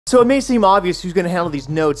So it may seem obvious who's going to handle these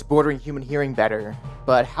notes bordering human hearing better,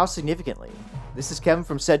 but how significantly? This is Kevin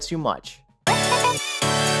from Said Too Much.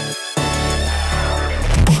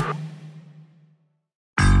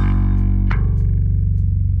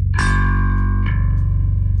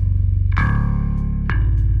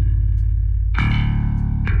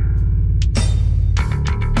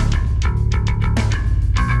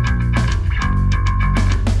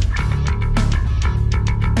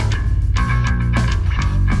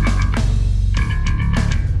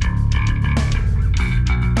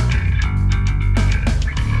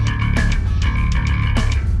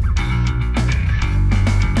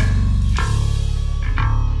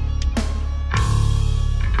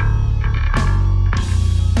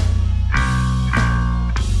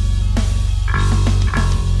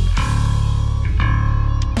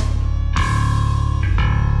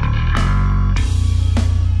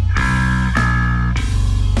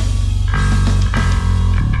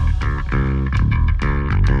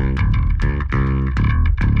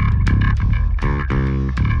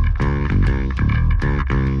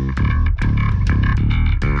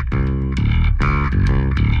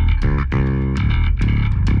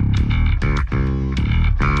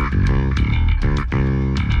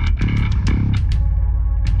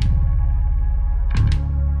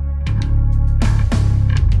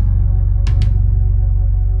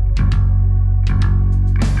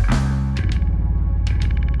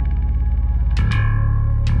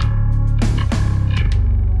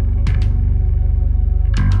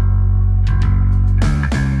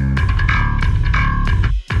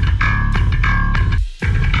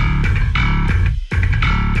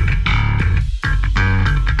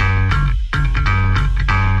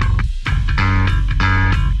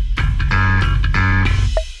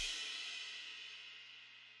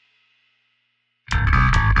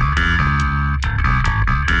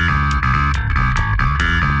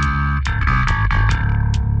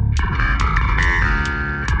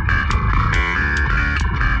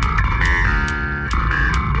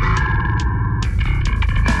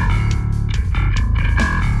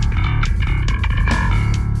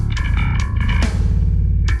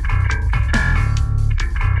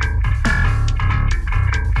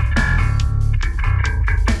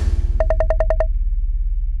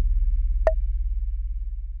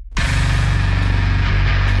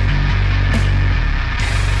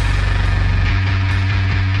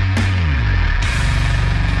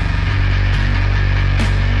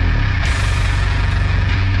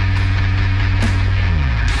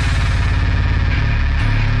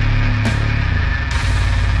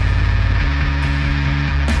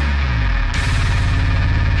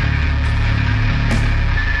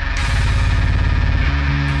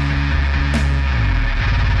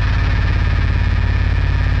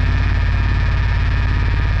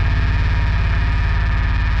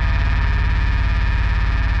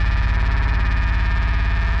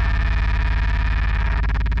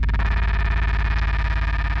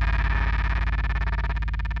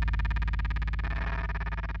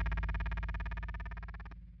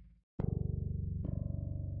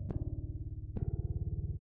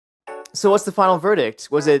 So what's the final verdict?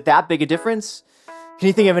 Was it that big a difference? Can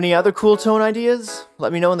you think of any other cool tone ideas?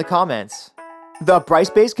 Let me know in the comments. The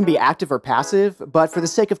Bryce bass can be active or passive, but for the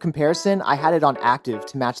sake of comparison, I had it on active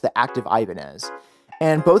to match the active Ibanez.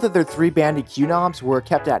 And both of their 3-band EQ knobs were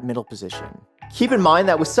kept at middle position. Keep in mind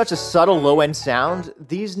that with such a subtle low-end sound,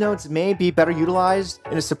 these notes may be better utilized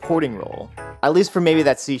in a supporting role, at least for maybe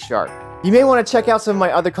that C sharp. You may want to check out some of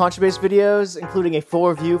my other Contrabass videos, including a full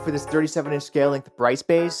review for this 37-inch scale-length Bryce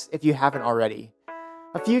bass, if you haven't already.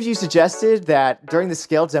 A few of you suggested that during the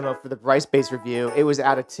scale demo for the Bryce bass review, it was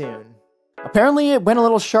out of tune. Apparently it went a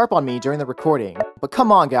little sharp on me during the recording, but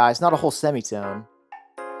come on guys, not a whole semitone.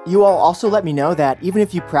 You all also let me know that even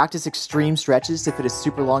if you practice extreme stretches to fit a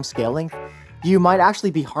super long scale length, you might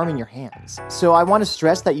actually be harming your hands. So I want to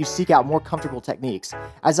stress that you seek out more comfortable techniques,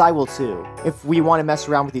 as I will too, if we want to mess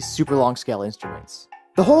around with these super long scale instruments.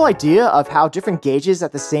 The whole idea of how different gauges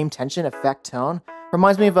at the same tension affect tone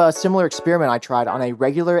reminds me of a similar experiment I tried on a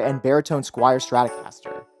regular and baritone Squier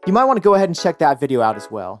Stratocaster. You might want to go ahead and check that video out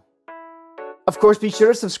as well. Of course, be sure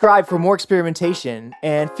to subscribe for more experimentation,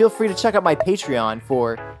 and feel free to check out my Patreon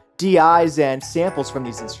for DIs and samples from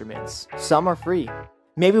these instruments. Some are free.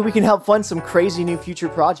 Maybe we can help fund some crazy new future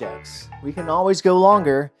projects. We can always go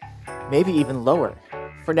longer, maybe even lower.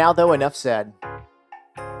 For now though, enough said.